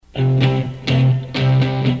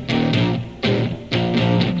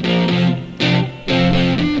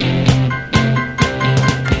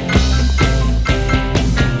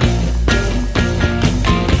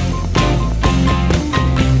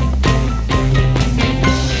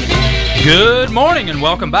Good morning and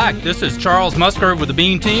welcome back. This is Charles Musgrove with the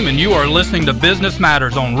Bean Team, and you are listening to Business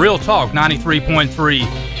Matters on Real Talk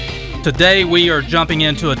 93.3. Today we are jumping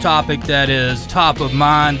into a topic that is top of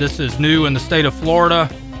mind. This is new in the state of Florida.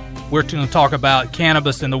 We're going to talk about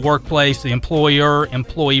cannabis in the workplace, the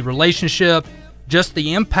employer-employee relationship, just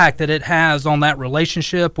the impact that it has on that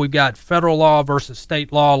relationship. We've got federal law versus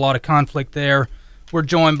state law, a lot of conflict there. We're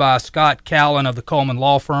joined by Scott Callan of the Coleman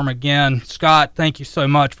Law Firm again. Scott, thank you so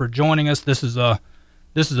much for joining us. This is a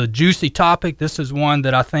juicy topic. This is one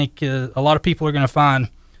that I think a lot of people are going to find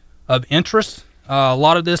of interest. A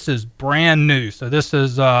lot of this is brand new, so this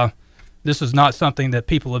is not something that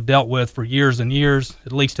people have dealt with for years and years.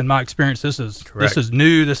 At least in my experience, this is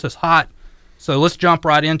new. This is hot. So let's jump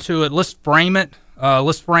right into it. Let's frame it.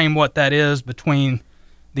 Let's frame what that is between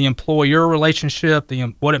the employer relationship,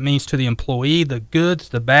 what it means to the employee, the goods,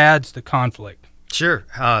 the bads, the conflict. Sure.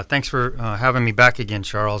 Thanks for having me back again,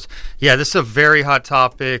 Charles. Yeah, this is a very hot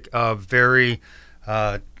topic, a very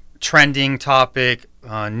trending topic,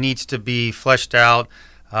 needs to be fleshed out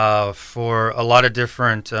for a lot of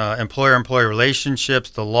different employer-employee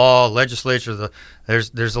relationships, the law, legislature.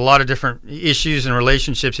 There's a lot of different issues and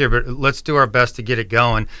relationships here, but let's do our best to get it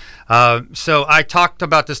going. So I talked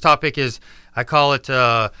about this topic I call it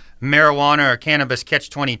marijuana or cannabis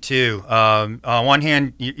catch-22. On one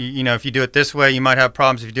hand, you know, if you do it this way, you might have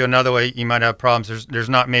problems. If you do it another way, you might have problems. There's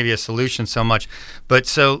not maybe a solution so much. But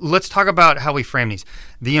so let's talk about how we frame these.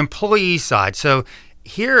 The employee side. So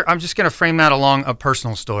here, I'm just going to frame that along a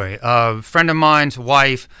personal story. A friend of mine's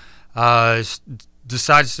wife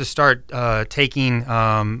decides to start taking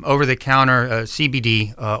over-the-counter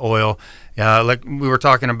CBD oil. Like we were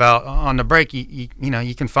talking about on the break, you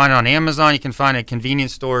can find it on Amazon. You can find it at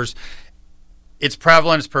convenience stores. It's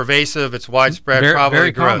prevalent. It's pervasive. It's widespread. Probably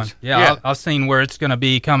very grows. Common. Yeah. I've seen where it's going to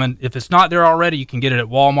be coming. If it's not there already, you can get it at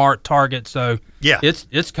Walmart, Target. So yeah,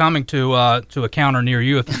 it's coming to a counter near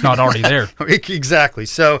you if it's not already there. Exactly.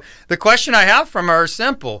 So the question I have from her is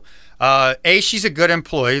simple. She's a good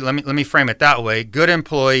employee. Let me frame it that way. Good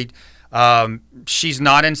employee. She's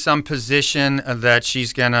not in some position that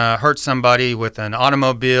she's going to hurt somebody with an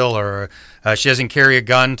automobile, or she doesn't carry a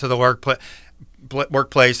gun to the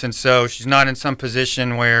workplace, and so she's not in some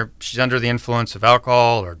position where she's under the influence of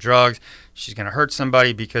alcohol or drugs. She's going to hurt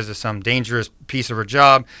somebody because of some dangerous piece of her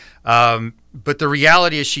job. But the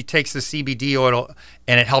reality is she takes the CBD oil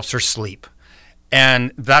and it helps her sleep.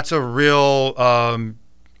 And that's a real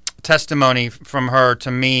testimony from her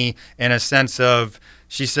to me, in a sense of,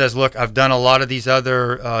 she says, look, I've done a lot of these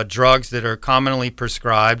other drugs that are commonly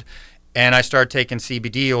prescribed, and I started taking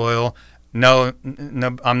CBD oil. No,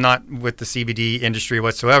 I'm not with the CBD industry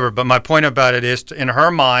whatsoever, but my point about it is, in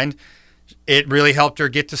her mind, it really helped her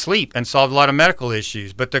get to sleep and solved a lot of medical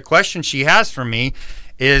issues. But the question she has for me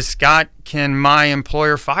is, Scott, can my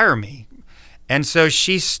employer fire me? And so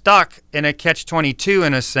she's stuck in a catch-22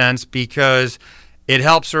 in a sense, because it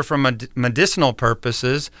helps her from medicinal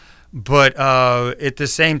purposes, but at the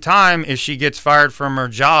same time, if she gets fired from her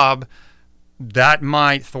job, that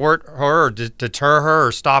might thwart her or deter her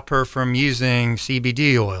or stop her from using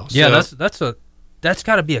CBD oil. Yeah, that's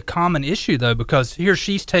got to be a common issue, though, because here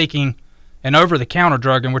she's taking an over-the-counter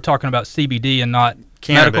drug, and we're talking about CBD and not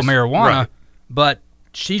cannabis, medical marijuana, right. But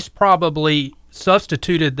she's probably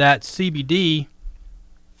substituted that CBD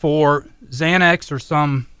for Xanax or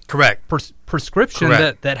some prescription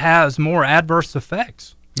that has more adverse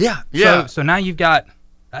effects. Yeah. So now you've got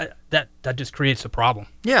that just creates a problem.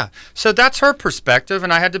 Yeah. So that's her perspective,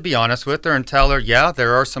 and I had to be honest with her and tell her, yeah,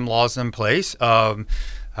 there are some laws in place. We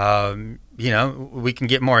can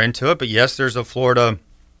get more into it, but yes, there's a Florida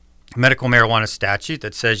medical marijuana statute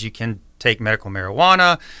that says you can take medical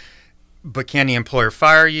marijuana, but can the employer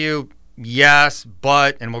fire you? Yes,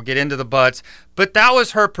 and we'll get into the buts. But that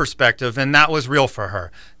was her perspective, and that was real for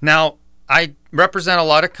her. Now, I represent a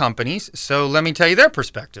lot of companies, so let me tell you their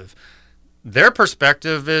perspective. Their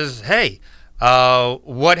perspective is, hey,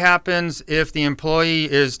 what happens if the employee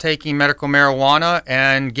is taking medical marijuana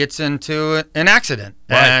and gets into an accident?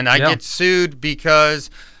 Right. And I get sued because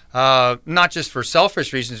not just for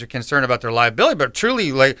selfish reasons or concern about their liability, but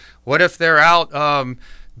truly, like, what if they're out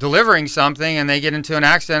delivering something and they get into an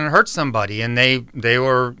accident and hurt somebody and they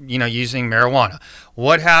were using marijuana?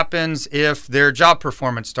 What happens if their job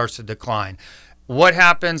performance starts to decline? What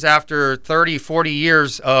happens after 30, 40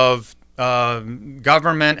 years of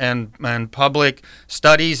government and public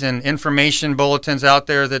studies and information bulletins out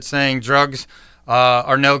there that's saying drugs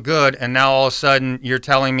are no good, and now all of a sudden you're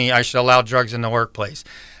telling me I should allow drugs in the workplace?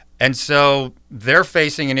 And so they're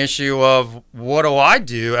facing an issue of, what do I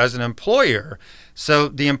do as an employer? So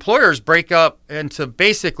the employers break up into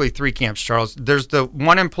basically three camps, Charles. There's the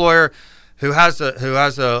one employer who has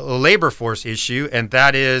a labor force issue, and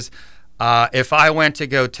that is if I went to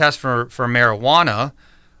go test for marijuana,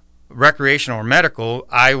 recreational or medical,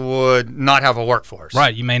 I would not have a workforce.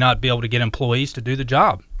 Right. You may not be able to get employees to do the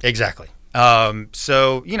job. Exactly.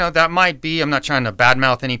 So, that might be, I'm not trying to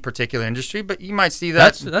badmouth any particular industry, but you might see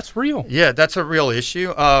that. That's real. Yeah, that's a real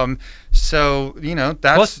issue. So,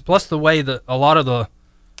 that's. Plus the way that a lot of the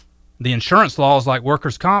insurance laws like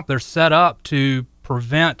workers' comp, they're set up to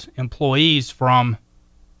prevent employees from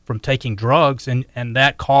taking drugs and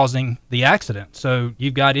that causing the accident. So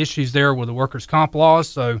you've got issues there with the workers' comp laws.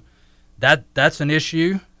 So that's an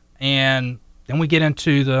issue. And then we get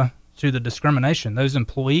into the discrimination. Those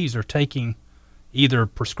employees are taking either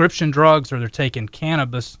prescription drugs or they're taking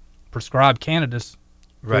prescribed cannabis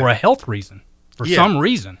for a health reason, for some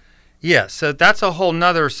reason. Yeah, so that's a whole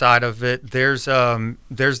nother side of it. There's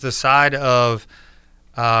the side of,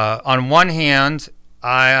 on one hand,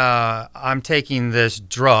 I'm taking this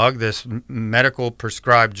drug, this medical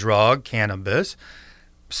prescribed drug, cannabis,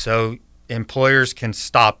 so employers can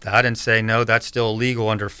stop that and say, no, that's still illegal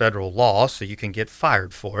under federal law, so you can get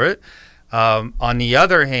fired for it. On the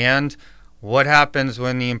other hand, what happens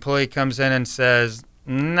when the employee comes in and says,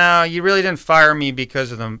 no, you really didn't fire me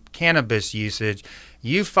because of the cannabis usage.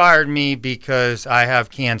 You fired me because I have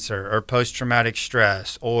cancer or post-traumatic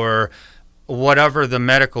stress or whatever the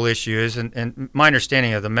medical issue is. And my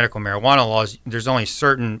understanding of the medical marijuana laws, there's only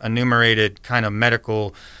certain enumerated kind of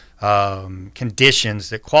medical conditions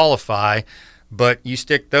that qualify, but you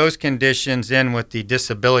stick those conditions in with the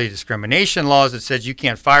disability discrimination laws that says you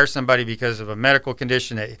can't fire somebody because of a medical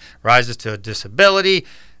condition that rises to a disability.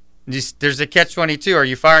 There's a catch-22. Are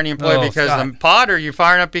you firing the employee because of the pot, or are you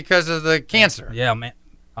firing up because of the cancer? Yeah, man.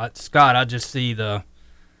 Scott, I just see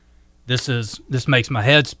this makes my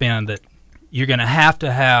head spin that you're going to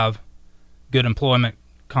have good employment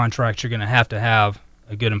contracts. You're going to have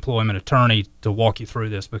a good employment attorney to walk you through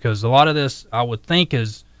this, because a lot of this I would think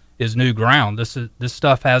is new ground. This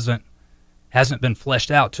stuff hasn't been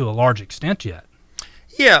fleshed out to a large extent yet.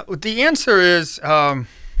 Yeah, the answer is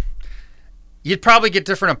you'd probably get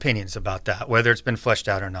different opinions about that, whether it's been fleshed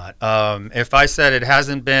out or not. If I said it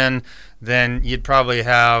hasn't been, then you'd probably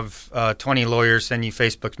have 20 lawyers send you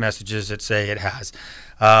Facebook messages that say it has.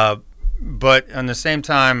 But at the same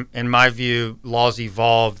time, in my view, laws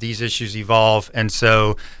evolve, these issues evolve, and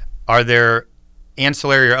so are there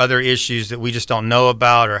ancillary or other issues that we just don't know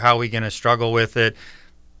about, or how are we going to struggle with it?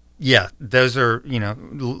 Yeah, those are,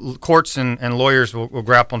 courts and lawyers will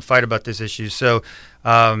grapple and fight about this issue. So,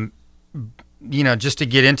 just to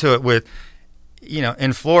get into it with,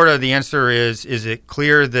 in Florida, the answer is it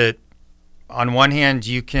clear that on one hand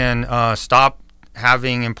you can stop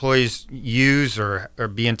having employees use or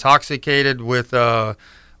be intoxicated with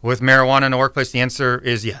marijuana in the workplace? The answer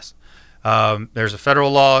is yes. There's a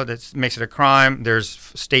federal law that makes it a crime. There's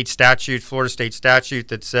state statute, Florida state statute,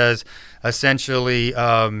 that says essentially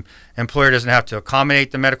employer doesn't have to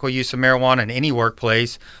accommodate the medical use of marijuana in any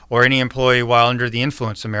workplace or any employee while under the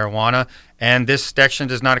influence of marijuana. And this section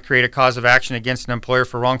does not create a cause of action against an employer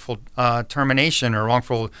for wrongful termination or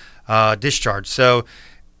wrongful discharge. So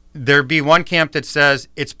there'd be one camp that says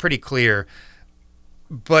it's pretty clear.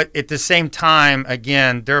 But at the same time,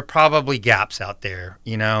 again, there are probably gaps out there,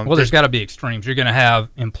 Well, there's got to be extremes. You're going to have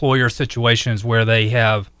employer situations where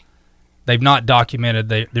they've not documented,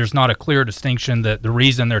 there's not a clear distinction that the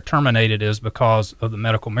reason they're terminated is because of the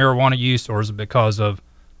medical marijuana use, or is it because of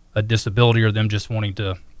a disability or them just wanting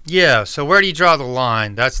to. Yeah, so where do you draw the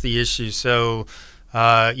line? That's the issue. So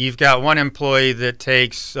you've got one employee that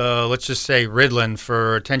takes, let's just say, Ritalin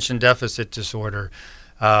for attention deficit disorder.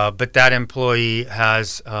 But that employee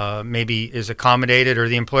has maybe is accommodated, or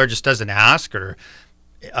the employer just doesn't ask, or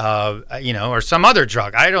or some other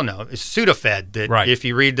drug. I don't know. It's Sudafed that if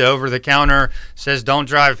you read the over-the-counter says don't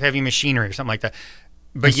drive heavy machinery or something like that.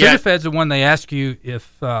 But Sudafed's the one they ask you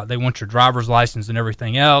if they want your driver's license and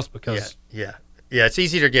everything else, because yeah, it's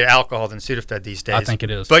easier to get alcohol than Sudafed these days. I think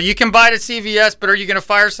it is. But you can buy it at CVS. But are you going to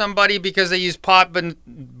fire somebody because they use pot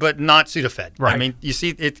but not Sudafed? Right. I mean, you see,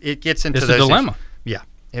 it gets into it's those a dilemma. Things. Yeah.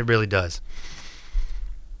 It really does.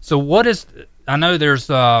 So I know there's,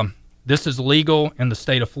 this is legal in the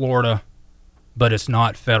state of Florida, but it's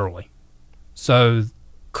not federally. So.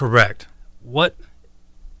 Correct. What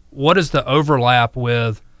is the overlap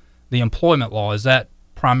with the employment law? Is that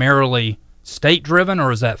primarily state driven,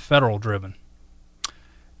 or is that federal driven?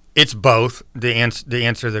 It's both, the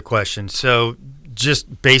answer to the question. So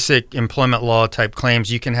just basic employment law type claims,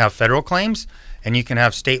 you can have federal claims, and you can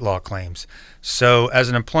have state law claims. So as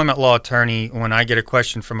an employment law attorney, when I get a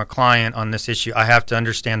question from a client on this issue, I have to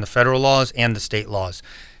understand the federal laws and the state laws.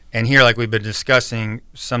 And here, like we've been discussing,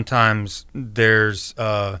 sometimes there's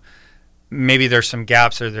maybe there's some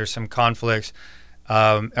gaps or there's some conflicts,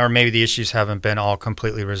 or maybe the issues haven't been all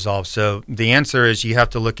completely resolved. So the answer is you have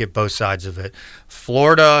to look at both sides of it.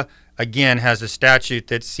 Florida, again, has a statute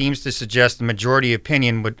that seems to suggest the majority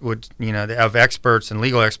opinion would of experts and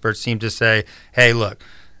legal experts seem to say, hey, look,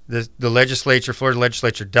 the Florida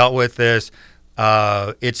legislature dealt with this.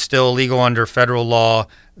 It's still illegal under federal law.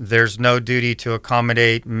 There's no duty to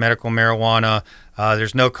accommodate medical marijuana.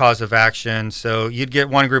 There's no cause of action. So you'd get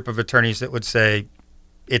one group of attorneys that would say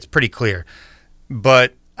it's pretty clear.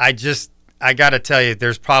 But I got to tell you,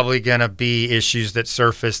 there's probably going to be issues that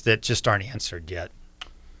surface that just aren't answered yet.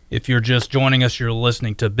 If you're just joining us, you're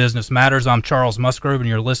listening to Business Matters. I'm Charles Musgrove, and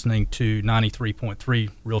you're listening to 93.3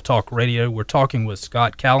 Real Talk Radio. We're talking with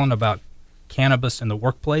Scott Callan about cannabis in the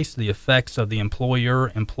workplace, the effects of the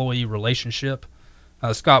employer-employee relationship.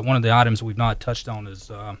 Scott, one of the items we've not touched on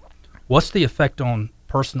is what's the effect on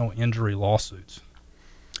personal injury lawsuits?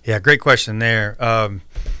 Yeah, great question there.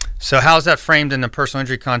 So how's that framed in the personal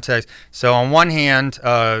injury context? So on one hand,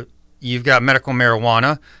 you've got medical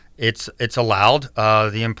marijuana. It's allowed.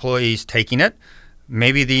 The employee's taking it.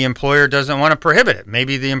 Maybe the employer doesn't want to prohibit it.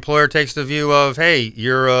 Maybe the employer takes the view of, hey,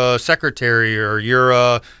 you're a secretary or you're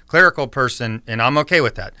a clerical person, and I'm okay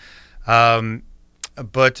with that.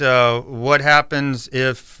 But what happens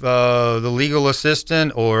if the legal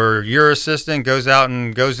assistant or your assistant goes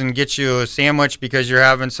and gets you a sandwich because you're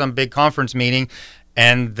having some big conference meeting,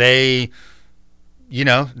 and they're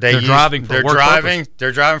driving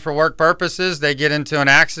for work purposes. They get into an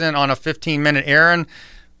accident on a 15-minute errand,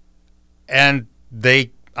 and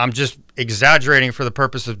I'm just exaggerating for the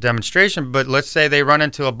purpose of demonstration, but let's say they run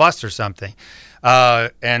into a bus or something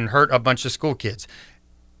and hurt a bunch of school kids.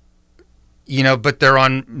 But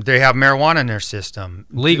they have marijuana in their system.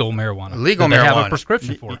 Legal marijuana. They marijuana. Have a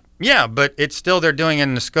prescription for it. Yeah, but it's still they're doing it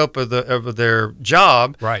in the scope of their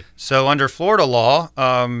job. Right. So under Florida law,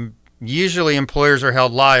 usually employers are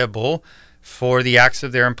held liable for the acts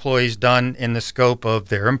of their employees done in the scope of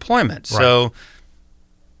their employment. Right. So,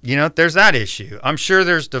 there's that issue. I'm sure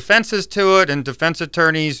there's defenses to it, and defense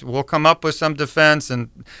attorneys will come up with some defense,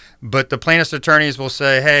 but the plaintiff's attorneys will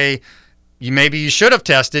say, hey, maybe you should have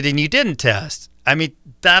tested and you didn't test. I mean,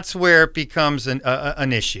 that's where it becomes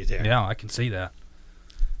an issue there. Yeah, I can see that.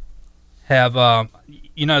 Have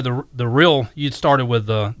the real? You started with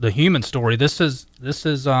the human story. This is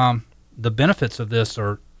the benefits of this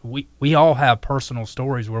are we all have personal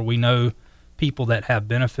stories where we know people that have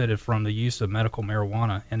benefited from the use of medical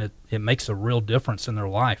marijuana, and it makes a real difference in their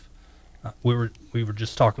life. We were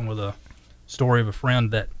just talking with a story of a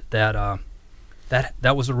friend that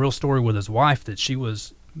was a real story with his wife, that she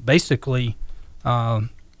was basically in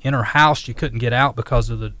her house. She couldn't get out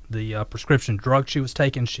because of the prescription drug she was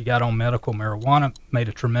taking. She got on medical marijuana, made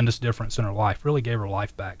a tremendous difference in her life, really gave her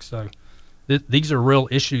life back. So these are real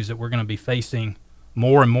issues that we're going to be facing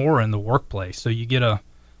more and more in the workplace. So you get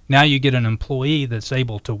an employee that's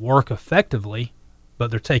able to work effectively,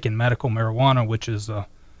 but they're taking medical marijuana, which is a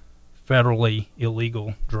federally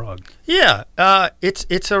illegal drug. Yeah,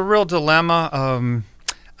 it's a real dilemma.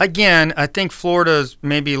 Again, I think Florida's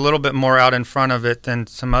maybe a little bit more out in front of it than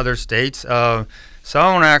some other states. So I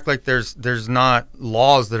don't want to act like there's not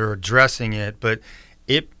laws that are addressing it, but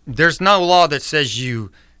there's no law that says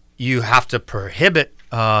you have to prohibit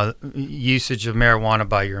usage of marijuana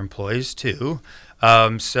by your employees too.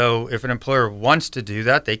 So if an employer wants to do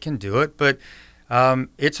that, they can do it, but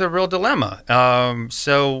it's a real dilemma.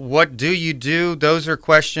 So what do you do? Those are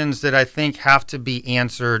questions that I think have to be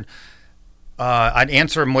answered. I'd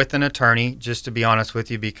answer them with an attorney, just to be honest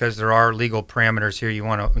with you, because there are legal parameters here you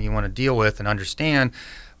want to deal with and understand.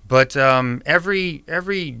 But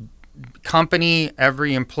every company,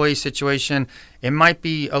 every employee situation, it might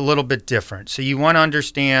be a little bit different. So you want to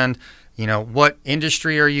understand, what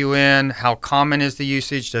industry are you in? How common is the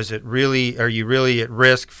usage? Are you really at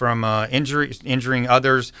risk from injuring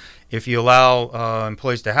others if you allow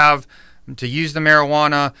employees to use the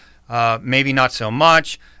marijuana? Maybe not so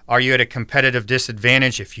much. Are you at a competitive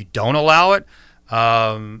disadvantage if you don't allow it?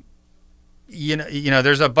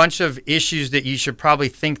 There's a bunch of issues that you should probably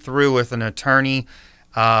think through with an attorney,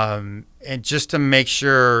 and just to make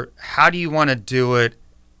sure, how do you want to do it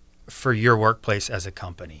for your workplace as a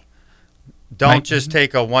company? Don't just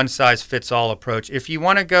take a one-size-fits-all approach. If you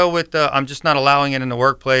want to go with I'm just not allowing it in the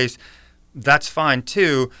workplace, that's fine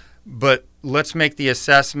too, but let's make the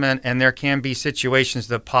assessment, and there can be situations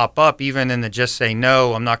that pop up, even in the just say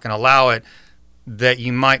no, I'm not going to allow it. that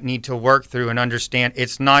you might need to work through and understand.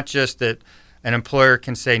 It's not just that an employer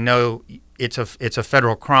can say, no, it's a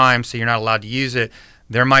federal crime, so you're not allowed to use it.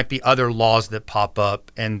 There might be other laws that pop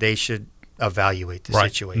up, and they should evaluate the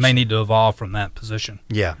situation. May need to evolve from that position.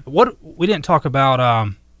 Yeah. What we didn't talk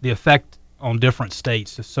about the effect on different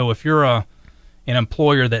states. So if you're an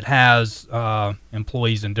employer that has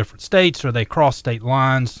employees in different states, or they cross state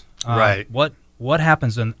lines, right? What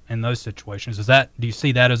happens in those situations? Do you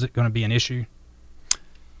see that as going to be an issue?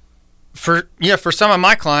 For some of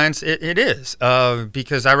my clients, it is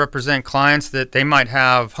because I represent clients that they might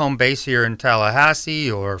have home base here in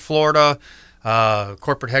Tallahassee or Florida,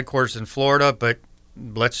 corporate headquarters in Florida, but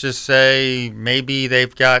let's just say maybe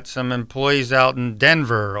they've got some employees out in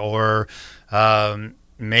Denver, or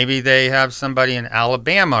maybe they have somebody in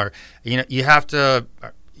Alabama, or you have to,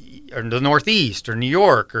 or the Northeast or New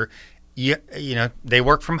York, or they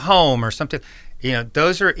work from home or something.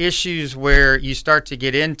 Those are issues where you start to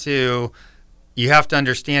get into, you have to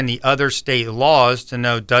understand the other state laws to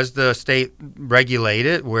know, does the state regulate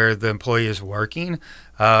it where the employee is working?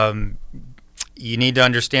 You need to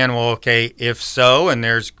understand, well, okay, if so, and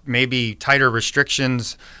there's maybe tighter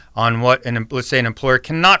restrictions on what, let's say an employer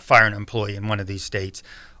cannot fire an employee in one of these states.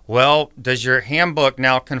 Well, does your handbook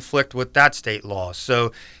now conflict with that state law?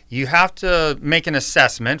 So you have to make an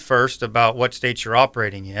assessment first about what states you're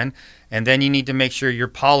operating in, and then you need to make sure your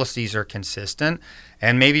policies are consistent,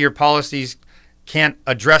 and maybe your policies can't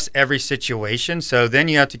address every situation. So then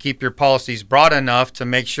you have to keep your policies broad enough to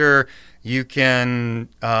make sure you can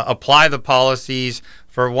apply the policies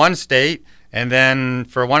for one state, and then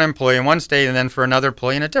for one employee in one state, and then for another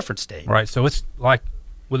employee in a different state. Right. So it's like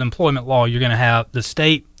with employment law, you're going to have the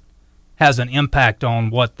state has an impact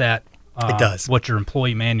on what that it does, what your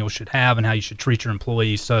employee manual should have and how you should treat your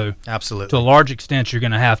employees. So absolutely, to a large extent, you're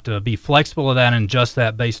going to have to be flexible with that and adjust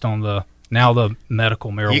that based on the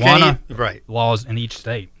medical marijuana laws in each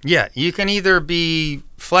state. Yeah, you can either be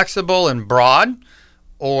flexible and broad,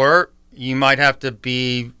 or you might have to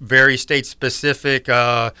be very state specific.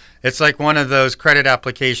 It's like one of those credit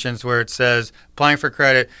applications where it says applying for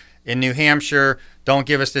credit in New Hampshire, don't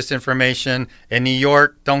give us this information. In New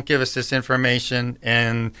York, don't give us this information.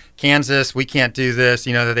 In Kansas, we can't do this.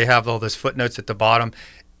 That they have all those footnotes at the bottom.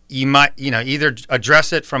 You might, either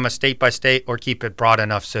address it from a state by state or keep it broad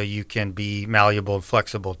enough so you can be malleable and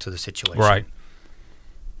flexible to the situation. Right.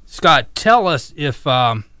 Scott, tell us if,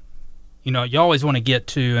 you always want to get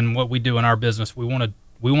to, and what we do in our business, we want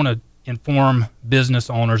to inform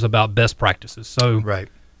business owners about best practices. So, right.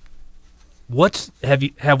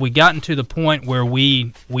 Have we gotten to the point where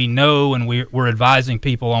we know and we're advising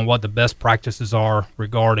people on what the best practices are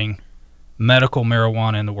regarding medical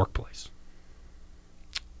marijuana in the workplace?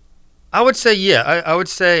 I would say, yeah. I would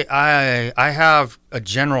say I have a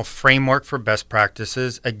general framework for best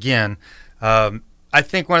practices. Again, I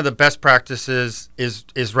think one of the best practices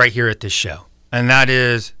is right here at this show, and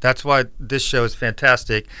that's why this show is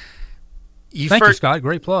fantastic. Thank you, Scott.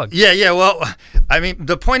 Great plug. Yeah. Well, I mean,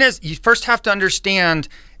 the point is, you first have to understand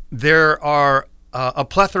there are a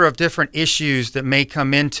plethora of different issues that may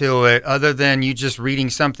come into it, other than you just reading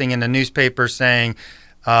something in the newspaper saying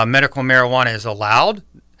medical marijuana is allowed.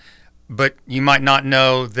 But you might not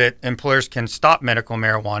know that employers can stop medical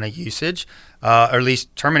marijuana usage, or at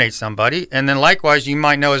least terminate somebody. And then likewise, you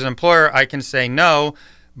might know as an employer, I can say no,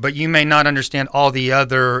 but you may not understand all the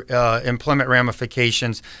other employment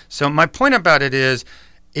ramifications. So my point about it is,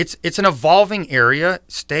 it's an evolving area.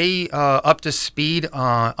 Stay up to speed.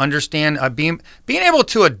 Understand being able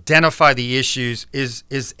to identify the issues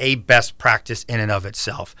is a best practice in and of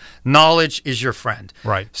itself. Knowledge is your friend.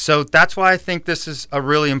 Right. So that's why I think this is a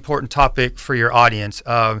really important topic for your audience.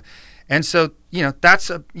 And so that's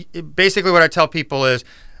basically what I tell people is,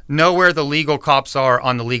 know where the legal cops are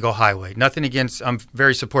on the legal highway. Nothing against, I'm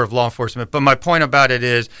very supportive of law enforcement, but my point about it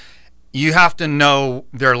is you have to know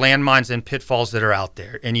there are landmines and pitfalls that are out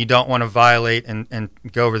there, and you don't want to violate and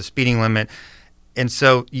go over the speeding limit. And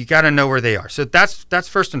so you got to know where they are. So that's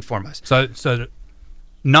first and foremost. So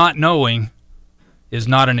not knowing is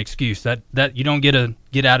not an excuse. That you don't get a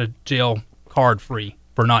get out of jail card free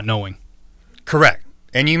for not knowing. Correct.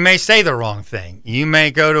 And you may say the wrong thing. You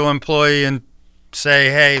may go to an employee and say,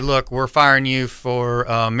 hey, look, we're firing you for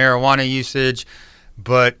marijuana usage,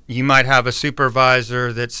 but you might have a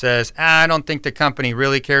supervisor that says, I don't think the company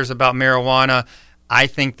really cares about marijuana. I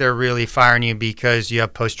think they're really firing you because you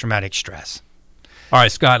have post-traumatic stress. All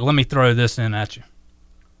right, Scott, let me throw this in at you.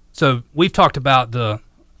 So we've talked about the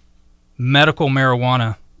medical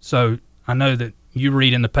marijuana. So I know that you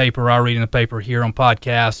read in the paper, I read in the paper here on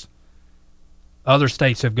podcasts. Other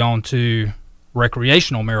states have gone to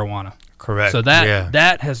recreational marijuana. Correct. So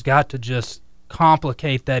that has got to just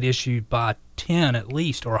complicate that issue by 10 at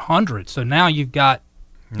least, or 100. So now you've got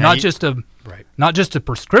not just a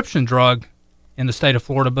prescription drug in the state of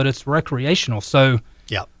Florida, but it's recreational. So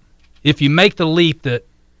if you make the leap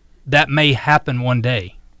that may happen one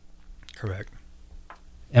day. Correct.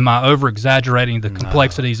 Am I over-exaggerating the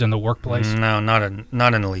complexities in the workplace? No, not in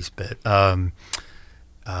the least bit. In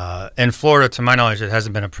Florida, to my knowledge, it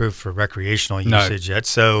hasn't been approved for recreational usage yet,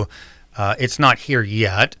 so it's not here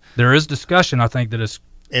yet. There is discussion, I think, that it's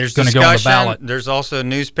going to go on the ballot. There's also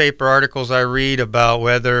newspaper articles I read about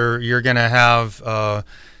whether you're going to have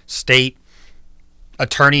state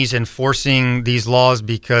attorneys enforcing these laws,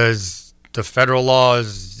 because the federal law it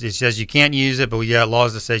says you can't use it, but we got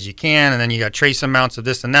laws that says you can, and then you got trace amounts of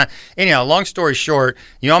this and that. Anyhow, long story short,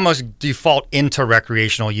 you almost default into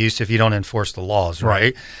recreational use if you don't enforce the laws,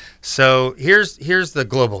 right? So here's the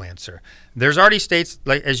global answer. There's already states,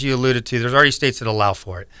 like as you alluded to, there's already states that allow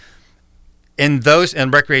for it. In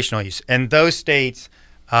recreational use. In those states,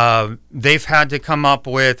 they've had to come up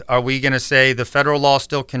with, are we going to say the federal law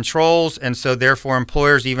still controls, and so therefore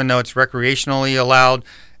employers, even though it's recreationally allowed,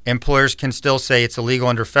 employers can still say it's illegal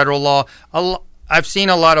under federal law? I've seen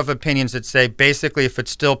a lot of opinions that say basically if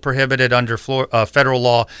it's still prohibited under federal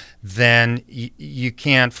law, then you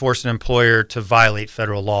can't force an employer to violate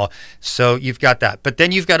federal law. So you've got that. But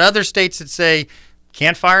then you've got other states that say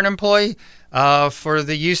can't fire an employee for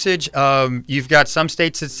the usage. You've got some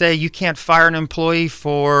states that say you can't fire an employee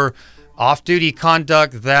for off-duty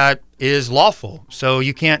conduct that is lawful. So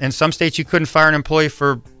you can't. In some states, you couldn't fire an employee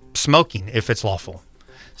for smoking if it's lawful.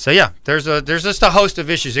 So yeah, there's just a host of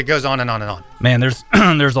issues. It goes on and on and on. Man,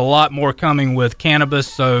 there's a lot more coming with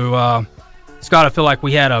cannabis. So Scott, I feel like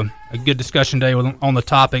we had a good discussion today on the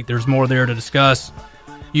topic. There's more there to discuss.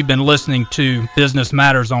 You've been listening to Business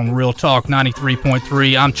Matters on Real Talk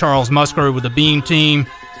 93.3. I'm Charles Musgrove with the Beam Team.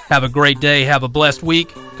 Have a great day. Have a blessed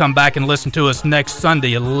week. Come back and listen to us next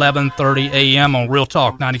Sunday at 11:30 a.m. on Real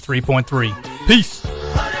Talk 93.3. Peace.